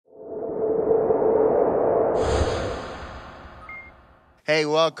Hey,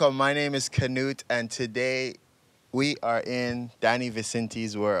 welcome. My name is Canute, and today we are in Danny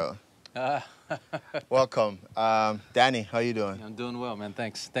Vicente's world. Welcome. Danny, how you doing? I'm doing well, man.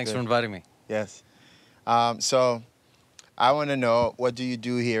 Thanks Good. for inviting me. Yes. So I want to know, what do you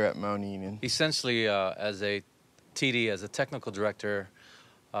do here at Mt Ennon? Essentially, as a TD, as a technical director,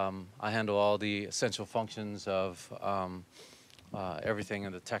 I handle all the essential functions of everything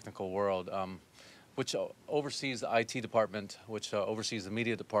in the technical world, which oversees the IT department, which oversees the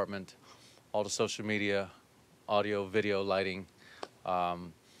media department, all the social media, audio, video, lighting.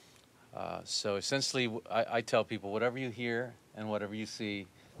 So essentially, I tell people, whatever you hear and whatever you see,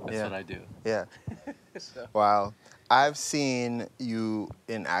 that's what I do. Yeah. So. Wow. I've seen you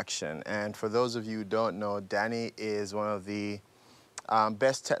in action, and for those of you who don't know, Danny is one of the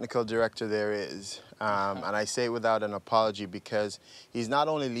best technical director there is. And I say it without an apology, because he's not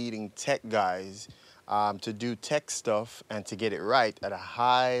only leading tech guys to do tech stuff and to get it right at a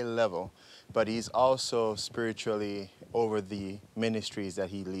high level, but he's also spiritually over the ministries that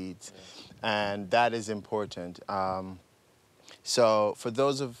he leads. And that is important. So for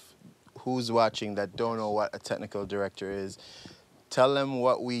those of who's watching that don't know what a technical director is, tell them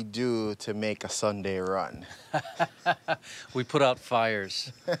what we do to make a Sunday run. We put out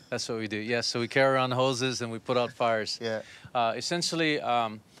fires. That's what we do. Yes, so we carry around hoses and we put out fires. Yeah. Essentially,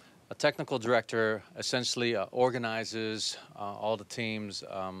 a technical director essentially organizes all the teams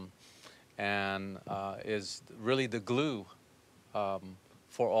and is really the glue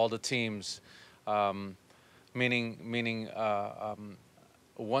for all the teams. Meaning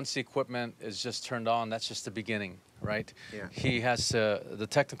once the equipment is just turned on, that's just the beginning, right? Yeah. The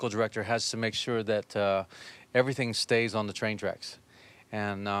technical director has to make sure that everything stays on the train tracks.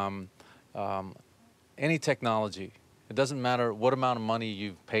 And any technology, it doesn't matter what amount of money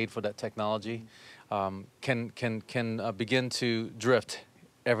you've paid for that technology, can begin to drift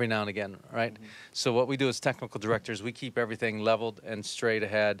every now and again, right? So what we do as technical directors, we keep everything leveled and straight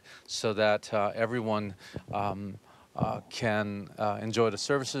ahead so that everyone can enjoy the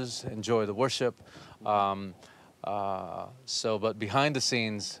services, enjoy the worship. But behind the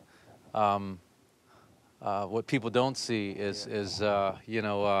scenes, what people don't see is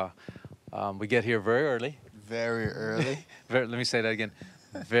we get here very early. Very early. Let me say that again.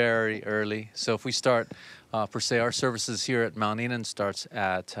 Very early. So if we start, per se, our services here at Mt Ennon starts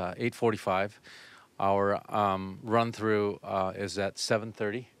at 8:45. Our run through is at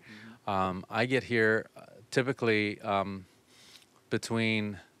 7:30. I get here typically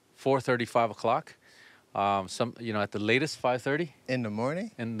between 4:30, 5 o'clock. At the latest 5:30. In the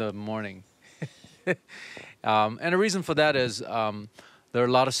morning? In the morning. And the reason for that is there are a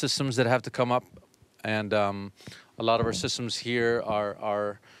lot of systems that have to come up, and a lot of our systems here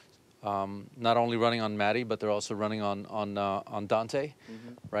are not only running on Maddie, but they're also running on Dante,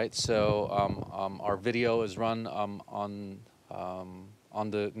 right? So our video is run on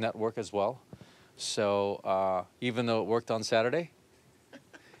the network as well. So even though it worked on Saturday,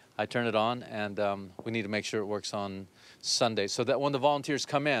 I turn it on, and we need to make sure it works on Sunday, so that when the volunteers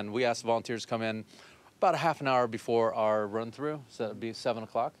come in, we ask the volunteers to come in about a half an hour before our run through, so that'd be 7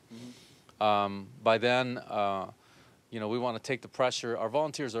 o'clock. By then, we want to take the pressure. Our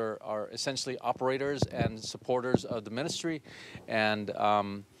volunteers are essentially operators and supporters of the ministry, and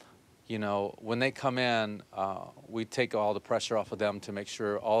when they come in, we take all the pressure off of them to make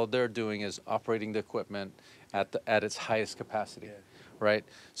sure all they're doing is operating the equipment at its highest capacity, right?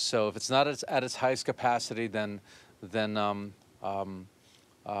 So if it's not at its highest capacity, then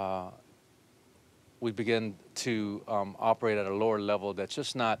we begin to operate at a lower level that's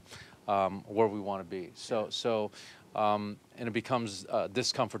just not where we want to be. And it becomes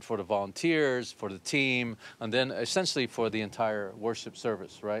discomfort for the volunteers, for the team, and then essentially for the entire worship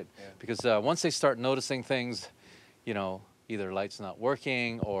service, right? Yeah. Because once they start noticing things, either light's not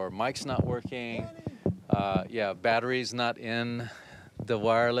working or mic's not working, battery's not in the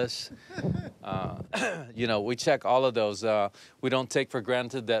wireless. We check all of those. We don't take for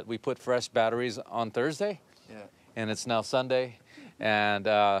granted that we put fresh batteries on Thursday, and it's now Sunday, and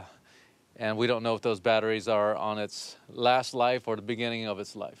we don't know if those batteries are on its last life or the beginning of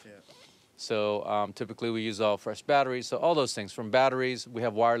its life. Yeah. So typically we use all fresh batteries. So all those things, from batteries, we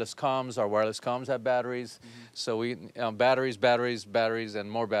have wireless comms. Our wireless comms have batteries. So we batteries,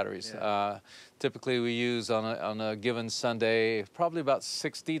 and more batteries. Yeah. Typically we use on a given Sunday probably about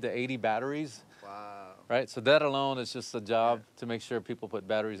 60 to 80 batteries. Wow. Right? So that alone is just a job to make sure people put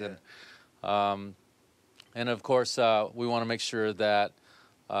batteries in. And of course, we want to make sure that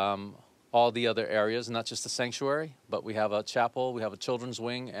all the other areas, not just the sanctuary, but we have a chapel, we have a children's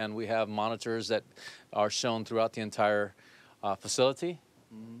wing, and we have monitors that are shown throughout the entire facility,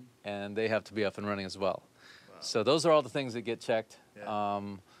 and they have to be up and running as well. Wow. So those are all the things that get checked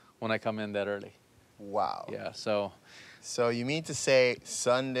when I come in that early. Wow. Yeah. So you mean to say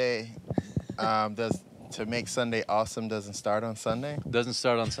Sunday to make Sunday awesome doesn't start on Sunday? Doesn't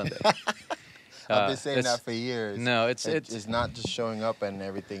start on Sunday. I've been saying that for years. No, it's not just showing up and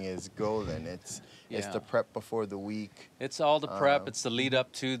everything is golden. It's the prep before the week. It's all the prep. It's the lead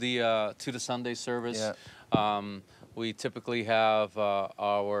up to the Sunday service. Yeah. We typically have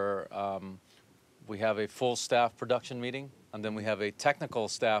we have a full staff production meeting, and then we have a technical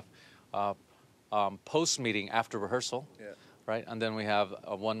staff post meeting after rehearsal. Yeah. Right, and then we have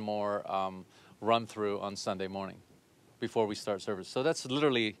one more run through on Sunday morning before we start service. So that's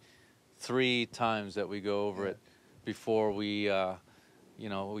literally 3 times that we go over it before we,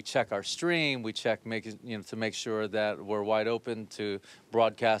 we check our stream. We check to make sure that we're wide open to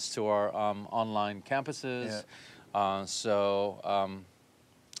broadcast to our online campuses. Yeah.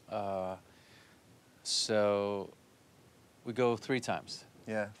 So we go 3 times.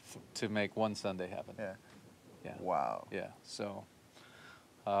 Yeah. To make one Sunday happen. Yeah. Yeah. Wow. Yeah. So.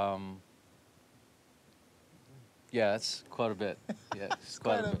 Yeah, it's quite a bit. Yeah, it's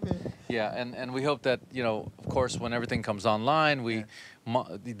quite a bit. Yeah, and we hope that, of course, when everything comes online, we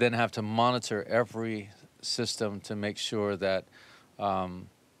then have to monitor every system to make sure that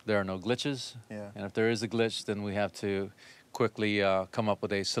there are no glitches. Yeah. And if there is a glitch, then we have to quickly come up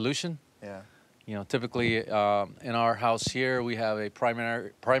with a solution. Yeah. Typically in our house here, we have a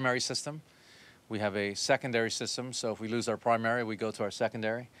primary system. We have a secondary system. So if we lose our primary, we go to our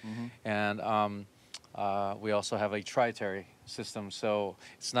secondary. And we also have a tritary system, so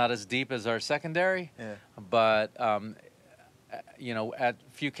it's not as deep as our secondary, but at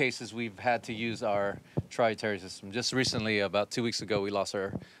few cases we've had to use our tritary system. Just recently, about 2 weeks ago, we lost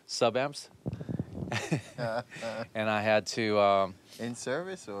our sub amps, and I had to in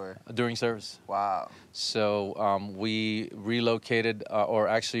service or during service. Wow. So we relocated or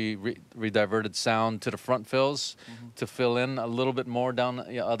actually rediverted sound to the front fills to fill in a little bit more down,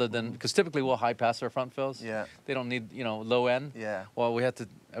 other than, because typically we'll high pass our front fills. Yeah. They don't need low end. Yeah. Well, we had to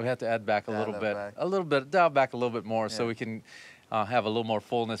add back a little bit, dial back a little bit more, so we can have a little more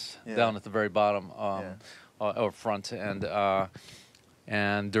fullness down at the very bottom or front.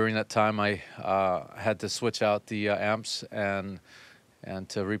 And during that time, I had to switch out the amps and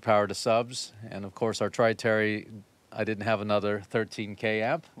to repower the subs. And of course, our tritary, I didn't have another 13K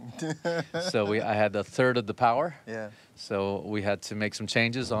amp, so I had a third of the power. Yeah. So we had to make some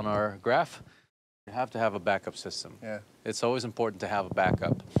changes on our graph. You have to have a backup system. Yeah. It's always important to have a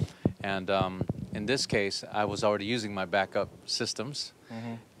backup. And in this case, I was already using my backup systems.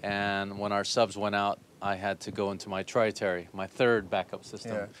 And when our subs went out, I had to go into my tritary, my third backup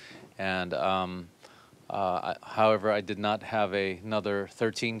system. Yeah. And however, I did not have another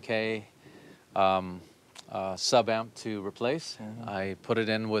 13K sub amp to replace. I put it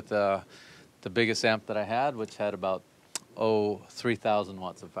in with the biggest amp that I had, which had about 3,000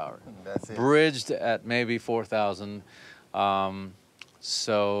 watts of power. That's it. Bridged at maybe 4,000.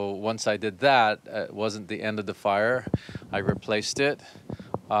 So once I did that, it wasn't the end of the fire. I replaced it.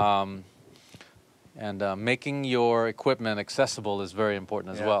 And making your equipment accessible is very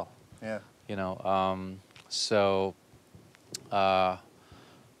important as well. Yeah. So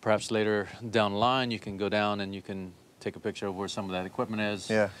perhaps later down the line, you can go down and you can take a picture of where some of that equipment is.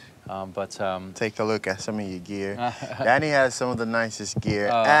 Yeah. Take a look at some of your gear. Danny has some of the nicest gear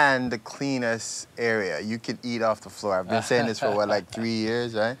and the cleanest area. You can eat off the floor. I've been saying this for like 3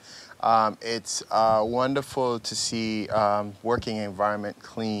 years, right? It's wonderful to see working environment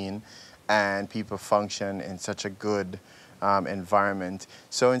clean and people function in such a good environment.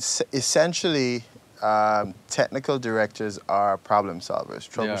 So essentially, technical directors are problem solvers,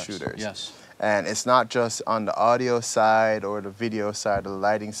 troubleshooters. Yes. And it's not just on the audio side or the video side or the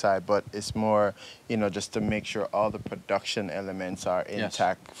lighting side, but it's more, just to make sure all the production elements are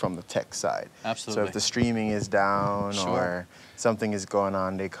intact from the tech side. Absolutely. So if the streaming is down or something is going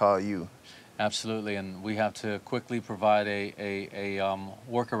on, they call you. Absolutely, and we have to quickly provide a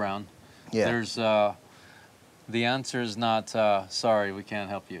workaround. Yeah. There's the answer is not sorry, we can't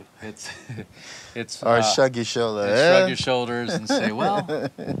help you. It's or shrug your shoulders. Shrug your shoulders and say, well,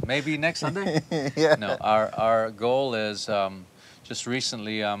 maybe next Sunday. Yeah. No, our goal is just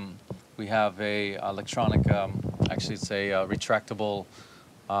recently we have a electronic, actually it's a retractable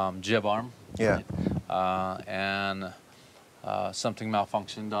jib arm. Yeah. And something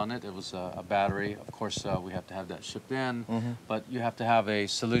malfunctioned on it. It was a battery. Of course, we have to have that shipped in, but you have to have a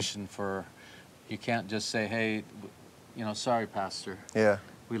solution for. You can't just say, hey, sorry, Pastor. Yeah.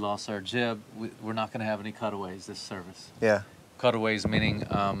 we lost our jib. We're not going to have any cutaways this service. Yeah. Cutaways meaning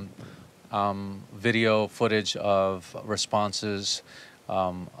video footage of responses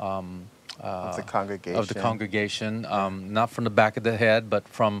Of the congregation. of the congregation, not from the back of the head, but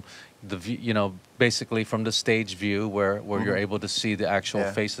from the view, you know, basically from the stage view where you're able to see the actual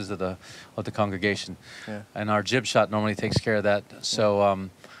faces of the congregation. Yeah. And our jib shot normally takes care of that. So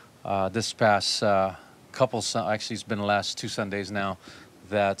this past actually it's been the last 2 Sundays now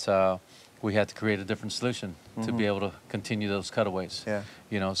that we had to create a different solution to be able to continue those cutaways. Yeah.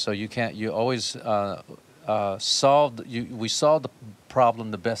 You know, so you always we solve the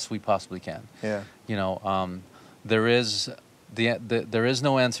problem the best we possibly can. Yeah. You know, there is there is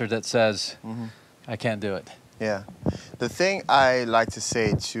no answer that says I can't do it. Yeah. The thing I like to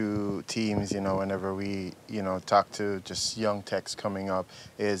say to teams, you know, whenever we, you know, talk to just young techs coming up,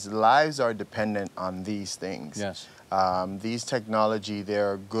 is lives are dependent on these things. Yes. These technology,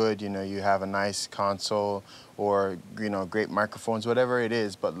 they're good, you know, you have a nice console or, you know, great microphones, whatever it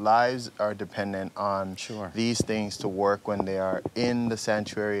is, but lives are dependent on these things to work when they are in the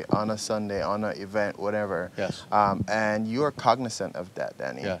sanctuary on a Sunday, on an event, whatever. Yes. And you're cognizant of that,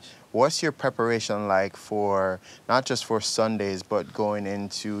 Danny. Yes. What's your preparation like for, not just for Sundays, but going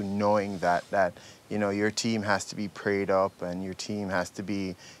into knowing that, you know, your team has to be prayed up and your team has to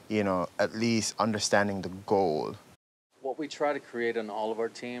be, you know, at least understanding the goal? What we try to create in all of our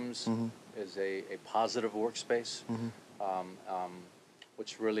teams is a positive workspace,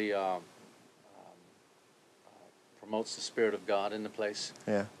 which really promotes the Spirit of God in the place.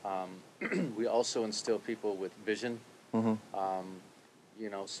 Yeah. We also instill people with vision, you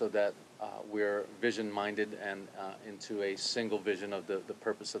know, so that we're vision-minded and into a single vision of the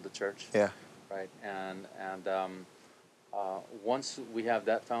purpose of the church. Yeah. Right. And once we have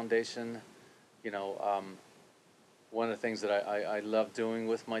that foundation, you know, one of the things that I love doing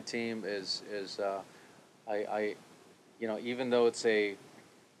with my team is I you know, even though it's a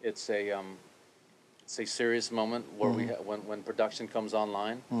serious moment where when production comes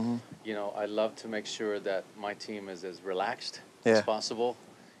online, you know, I love to make sure that my team is as relaxed as possible.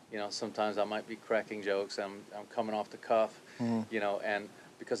 You know, sometimes I might be cracking jokes. I'm coming off the cuff, you know, and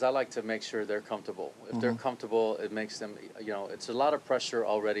because I like to make sure they're comfortable. If they're comfortable, it makes them, you know, it's a lot of pressure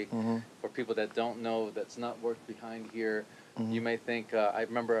already for people that don't know, that's not worked behind here. You may think, I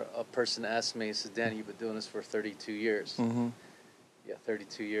remember a person asked me, he said, Danny, you've been doing this for 32 years. Yeah,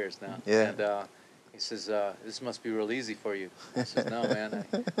 32 years now. Yeah. And he says, this must be real easy for you. I says, no, man,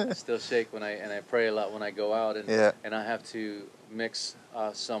 I still shake and I pray a lot when I go out, and I have to mix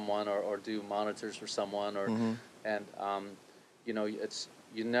someone or do monitors for someone, or and you know,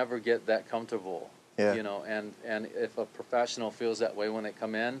 you never get that comfortable. You know, and if a professional feels that way when they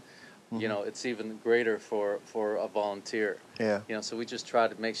come in, you know, it's even greater for a volunteer. You know, so we just try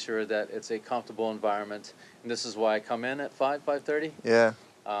to make sure that it's a comfortable environment, and this is why I come in at 5:30.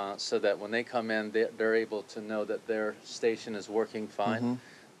 So that when they come in, they're able to know that their station is working fine,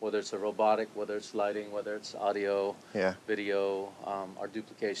 whether it's a robotic, whether it's lighting, whether it's audio, video, our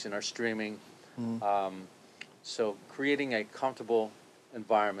duplication, our streaming. So creating a comfortable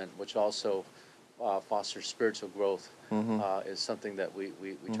environment, which also fosters spiritual growth, is something that we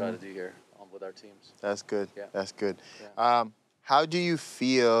try to do here with our teams. That's good. That's good. How do you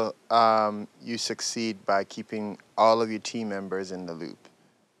feel you succeed by keeping all of your team members in the loop?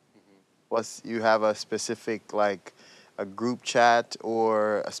 You have a specific, like, a group chat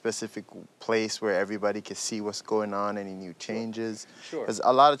or a specific place where everybody can see what's going on, any new changes? Sure. Because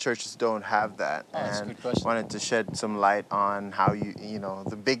a lot of churches don't have that. That's a good question. Wanted to shed some light on how you know,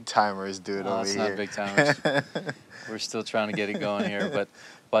 the big timers do it over it's here. not big timers. We're still trying to get it going here,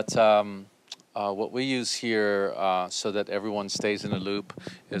 but what we use here so that everyone stays in the loop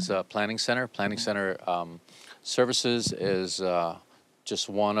is Planning Center. Planning Center Services is just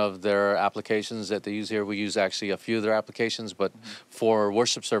one of their applications that they use here. We use actually a few of their applications, but for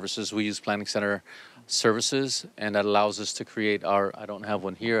worship services, we use Planning Center Services, and that allows us to create our, I don't have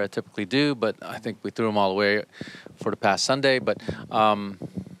one here, I typically do, but I think we threw them all away for the past Sunday, but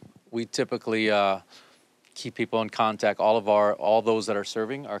we typically keep people in contact. All those that are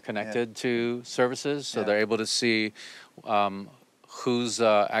serving are connected to services, so they're able to see who's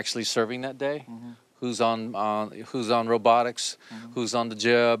actually serving that day. Who's on robotics, who's on the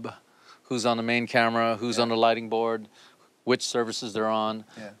jib, who's on the main camera, who's on the lighting board, which services they're on,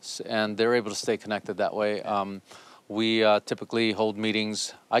 and they're able to stay connected that way. We typically hold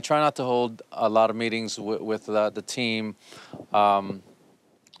meetings. I try not to hold a lot of meetings with the team. You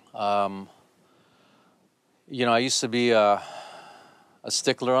know, I used to be a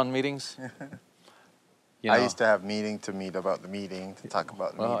stickler on meetings. You know, I used to have meeting to meet about the meeting, to talk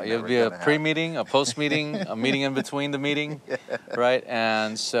about the well, meeting. it would be a pre-meeting, a post-meeting, a meeting in between the meeting, right?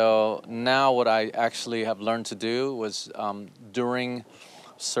 And so now what I actually have learned to do was during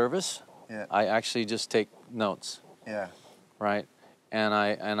service, I actually just take notes. Yeah. Right, and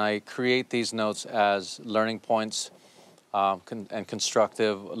I create these notes as learning points and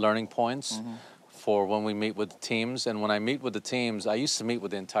constructive learning points for when we meet with the teams. And when I meet with the teams, I used to meet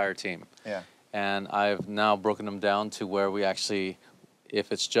with the entire team. Yeah. And I've now broken them down to where we actually,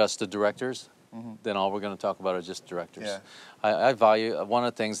 if it's just the directors, then all we're going to talk about are just directors. Yeah. I value, one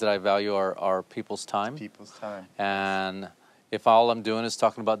of the things that I value are people's time. People's time. And if all I'm doing is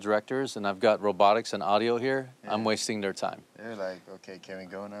talking about directors and I've got robotics and audio here, I'm wasting their time. They're like, okay, can we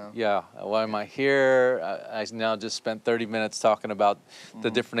go now? Yeah, why am I here? I now just spent 30 minutes talking about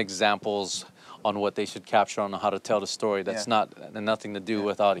the different examples on what they should capture on how to tell the story. That's nothing to do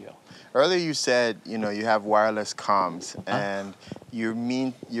with audio. Earlier you said, you know, you have wireless comms, and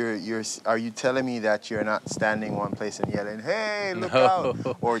are you telling me that you're not standing one place and yelling, hey, look out,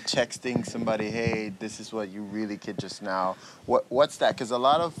 or texting somebody, hey, this is what you really could just now. What's that? Because a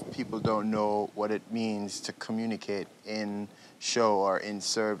lot of people don't know what it means to communicate in show or in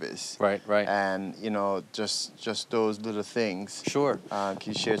service. Right. And, you know, just those little things. Sure. Can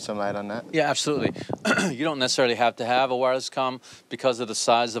you shed some light on that? Yeah, absolutely. You don't necessarily have to have a wireless comm because of the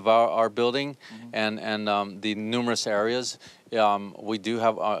size of our building and the numerous areas. We do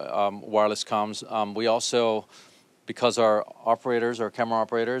have wireless comms. We also, because our camera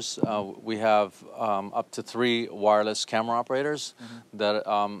operators, we have up to 3 wireless camera operators that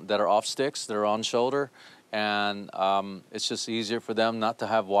are off sticks, that are on shoulder. And it's just easier for them not to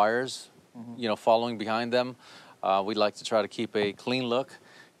have wires, you know, following behind them. We like to try to keep a clean look,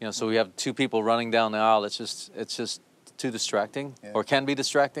 you know. So we have 2 people running down the aisle. It's just too distracting, or can be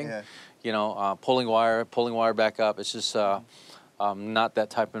distracting. You know, pulling wire back up. It's just not that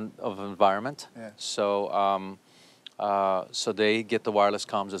type of environment. So so they get the wireless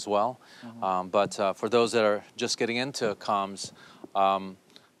comms as well. But for those that are just getting into comms,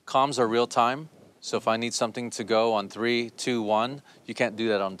 comms are real time. So if I need something to go on 3, 2, 1, you can't do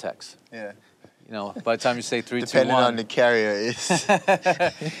that on text. Yeah. You know, by the time you say 3, 2, 1. Depending on the carrier, it's...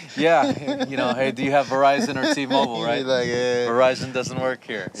 Yeah, you know, hey, do you have Verizon or T-Mobile, right? Like, Verizon doesn't work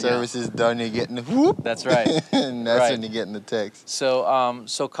here. Service is done, you're getting the whoop. That's right. And that's when you're getting the text. So,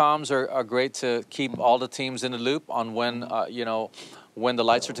 so comms are great to keep all the teams in the loop on when, you know, when the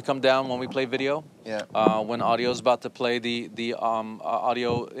lights are to come down when we play video, when audio is about to play the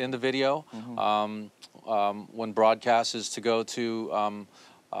audio in the video, when broadcast is to go to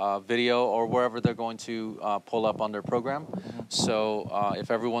video or wherever they're going to pull up on their program. So if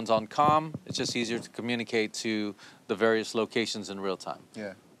everyone's on comm, it's just easier to communicate to the various locations in real time.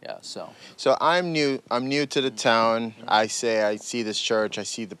 Yeah, so I'm new to the town. I see this church, I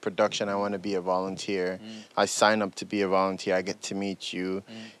see the production, I want to be a volunteer. I sign up to be a volunteer, I get to meet you.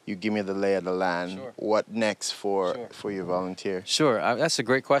 You give me the lay of the land. What next for your volunteer? Sure, that's a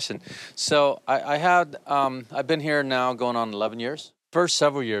great question. So I've been here now going on 11 years. First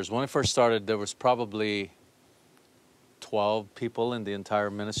several years, when I first started, there was probably 12 people in the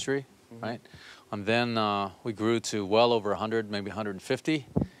entire ministry, right? And then we grew to well over 100, maybe 150.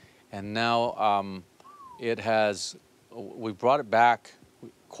 And now we brought it back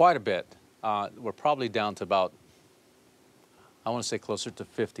quite a bit. We're probably down to about, I want to say closer to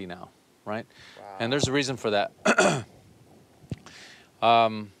 50 now, right? Wow. And there's a reason for that.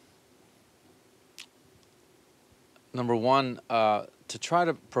 Number one, to try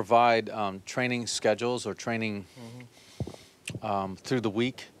to provide training schedules or training through the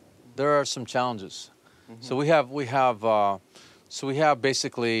week, there are some challenges. So we have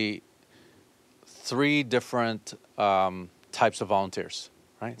basically 3 different types of volunteers,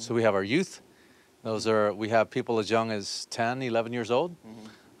 right? So we have our youth. We have people as young as 10, 11 years old.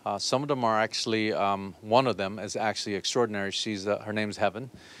 Some of them are actually, one of them is actually extraordinary. Her name's Heaven.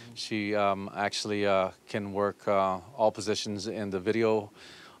 She actually can work all positions in the video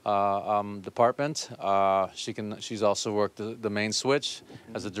department. She's also worked the main switch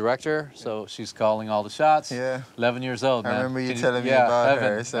as a director, so she's calling all the shots. 11 years old, man. I remember you telling me about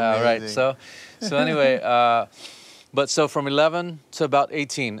her. It's amazing. Right. So anyway, but so from 11 to about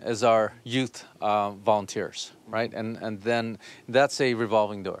 18 is our youth volunteers, right? And then that's a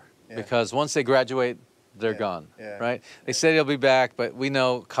revolving door because once they graduate, they're gone, right? They say they'll be back, but we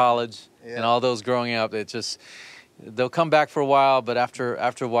know college and all those growing up, they'll come back for a while, but after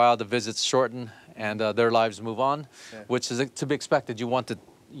a while, the visits shorten and their lives move on, which is to be expected. You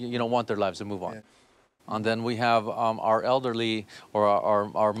don't want their lives to move on. And then we have our elderly, or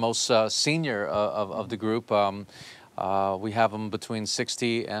our most senior of the group. We have them between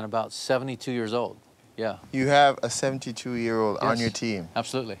 60 and about 72 years old. Yeah. You have a 72-year-old on Yes, your team.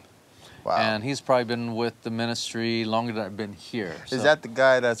 absolutely. Wow. And he's probably been with the ministry longer than I've been here. Is that the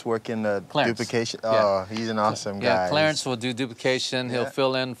guy that's working the Clarence. duplication? Yeah. Oh, he's an awesome guy. Yeah, Clarence will do duplication. Yeah. He'll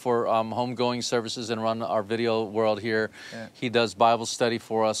fill in for homegoing services and run our video world here. Yeah. He does Bible study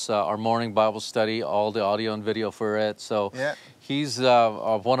for us, our morning Bible study, all the audio and video for it. So Yeah. he's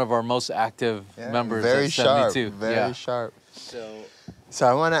one of our most active members Very at sharp. 72. Very sharp. So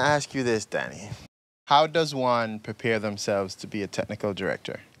I want to ask you this, Danny. How does one prepare themselves to be a technical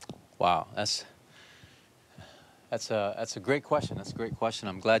director? Wow, that's a great question. That's a great question.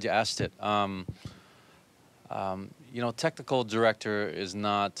 I'm glad you asked it. You know, technical director is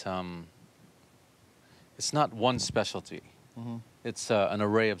not it's not one specialty. Mm-hmm. It's an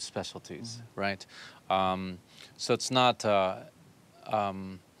array of specialties, mm-hmm. right? So it's not,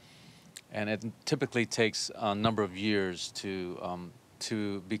 and it typically takes a number of years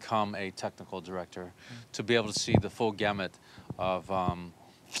to become a technical director, mm-hmm. to be able to see the full gamut of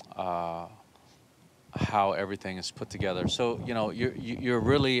how everything is put together. So you know, you're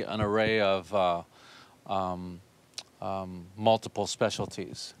really an array of multiple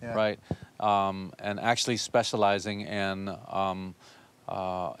specialties, yeah. right? And actually specializing in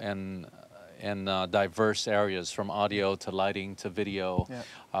diverse areas, from audio to lighting to video.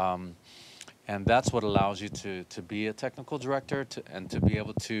 Yeah. And that's what allows you to be a technical director and to be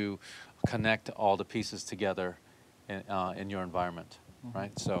able to connect all the pieces together in your environment, mm-hmm.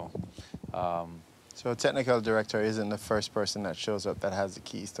 right? So. So a technical director isn't the first person that shows up that has the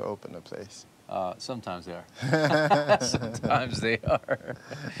keys to open the place. Sometimes they are. Sometimes they are.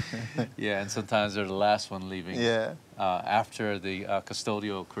 Yeah, and sometimes they're the last one leaving. Yeah. After the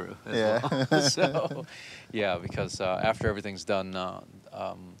custodial crew as yeah. well. So, yeah, because after everything's done,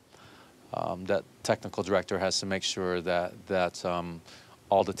 that technical director has to make sure that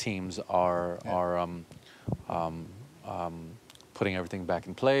all the teams are putting everything back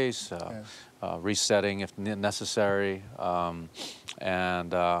in place, resetting if necessary,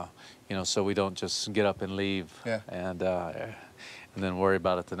 and you know, so we don't just get up and leave, and then worry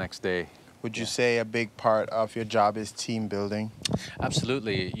about it the next day. Would you say a big part of your job is team building?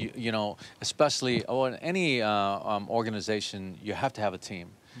 Absolutely. You know, especially in any organization, you have to have a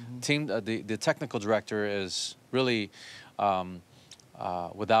team. Mm-hmm. The technical director is really,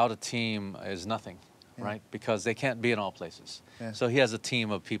 without a team, is nothing. Right, because they can't be in all places. Yeah. So he has a team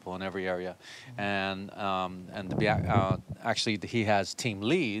of people in every area, mm-hmm. and actually he has team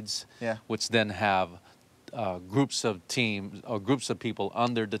leads, which then have groups of teams or groups of people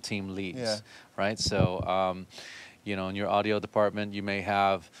under the team leads. Right. So you know, in your audio department, you may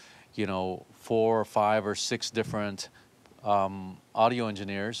have, you know, 4 or 5 or 6 different audio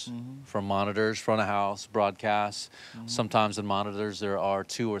engineers, mm-hmm. from monitors, front of house, broadcasts. Mm-hmm. Sometimes in monitors there are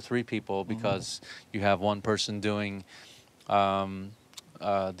 2 or 3 people because mm-hmm. you have one person doing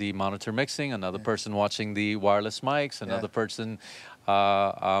the monitor mixing, another person watching the wireless mics, another person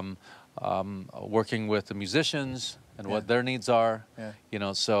working with the musicians and what their needs are. You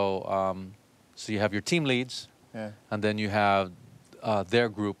know, so so you have your team leads, and then you have their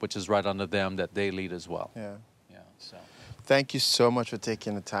group, which is right under them, that they lead as well. So. Thank you so much for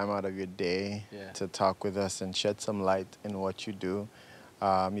taking the time out of your day to talk with us and shed some light in what you do.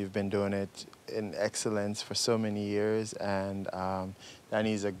 You've been doing it in excellence for so many years, and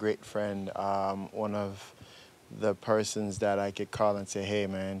Danny's a great friend, one of the persons that I could call and say, hey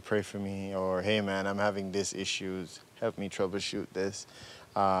man, pray for me, or hey man, I'm having these issues, help me troubleshoot this.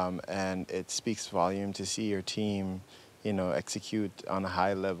 And it speaks volume to see your team, you know, execute on a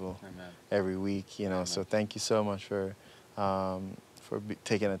high level every week, you know. So thank you so much for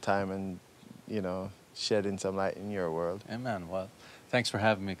taking the time and, you know, shedding some light in your world. Amen. Well, thanks for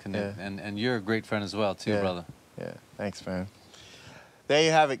having me, Canute. And you're a great friend as well, too, brother. Yeah, thanks, man. There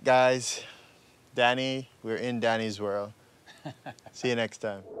you have it, guys. Danny, we're in Danny's world. See you next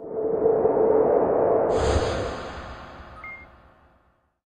time.